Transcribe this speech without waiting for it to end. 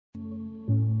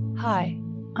Hi,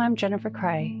 I'm Jennifer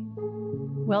Cray.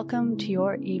 Welcome to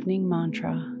your evening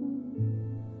mantra.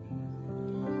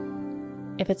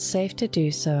 If it's safe to do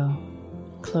so,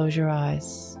 close your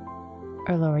eyes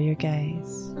or lower your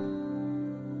gaze.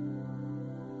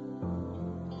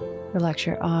 Relax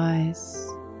your eyes,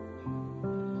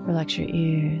 relax your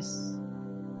ears,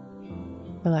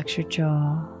 relax your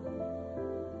jaw.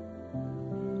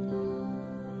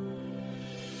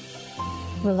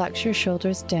 Relax your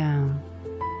shoulders down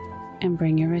and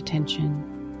bring your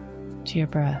attention to your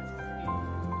breath.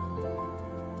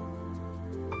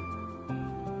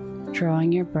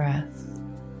 Drawing your breath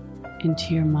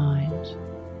into your mind.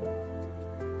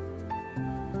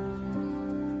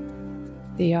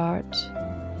 The art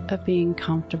of being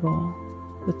comfortable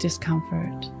with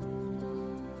discomfort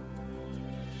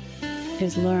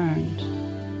is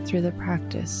learned through the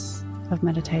practice of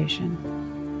meditation.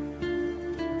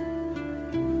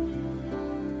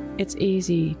 It's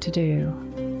easy to do.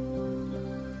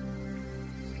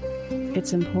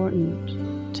 It's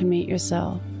important to meet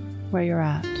yourself where you're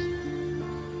at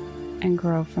and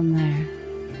grow from there.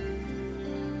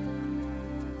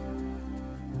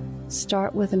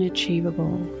 Start with an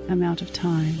achievable amount of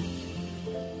time,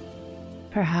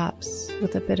 perhaps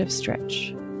with a bit of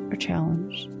stretch or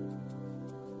challenge.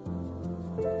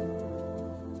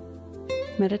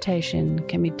 Meditation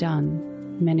can be done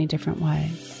many different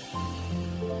ways.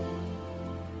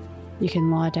 You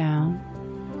can lie down,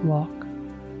 walk,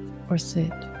 or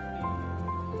sit.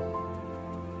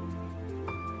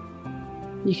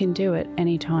 You can do it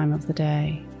any time of the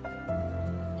day.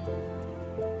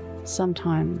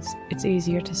 Sometimes it's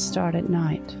easier to start at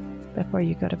night before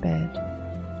you go to bed.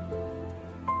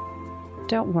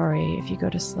 Don't worry if you go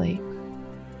to sleep.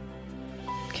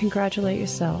 Congratulate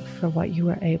yourself for what you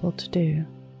were able to do.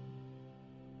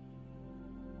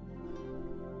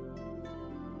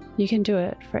 You can do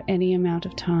it for any amount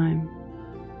of time.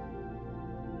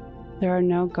 There are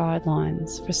no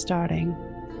guidelines for starting.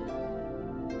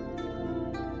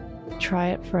 Try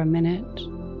it for a minute,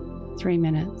 3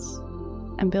 minutes,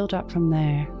 and build up from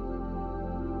there.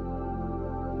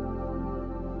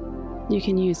 You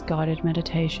can use guided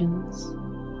meditations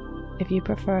if you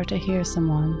prefer to hear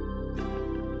someone,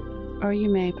 or you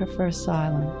may prefer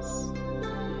silence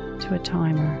to a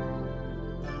timer.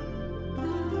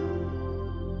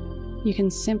 You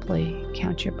can simply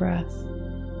count your breath,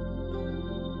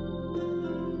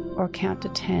 or count to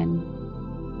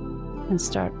 10 and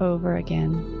start over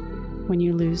again when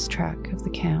you lose track of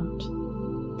the count.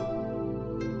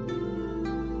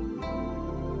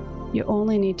 You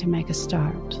only need to make a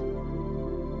start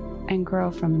and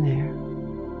grow from there.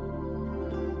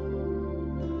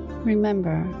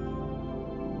 Remember,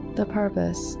 the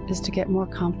purpose is to get more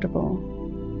comfortable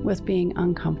with being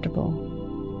uncomfortable.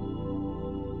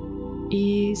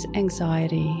 Ease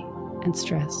anxiety and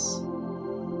stress,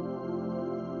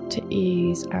 to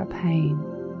ease our pain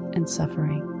and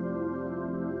suffering.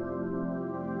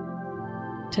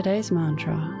 Today's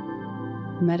mantra: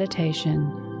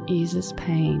 meditation eases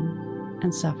pain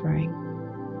and suffering.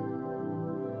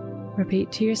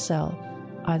 Repeat to yourself,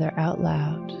 either out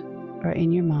loud or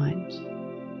in your mind: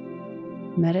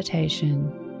 meditation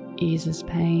eases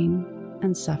pain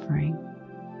and suffering.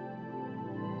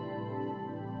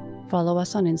 Follow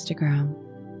us on Instagram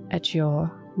at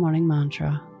Your Morning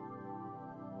Mantra.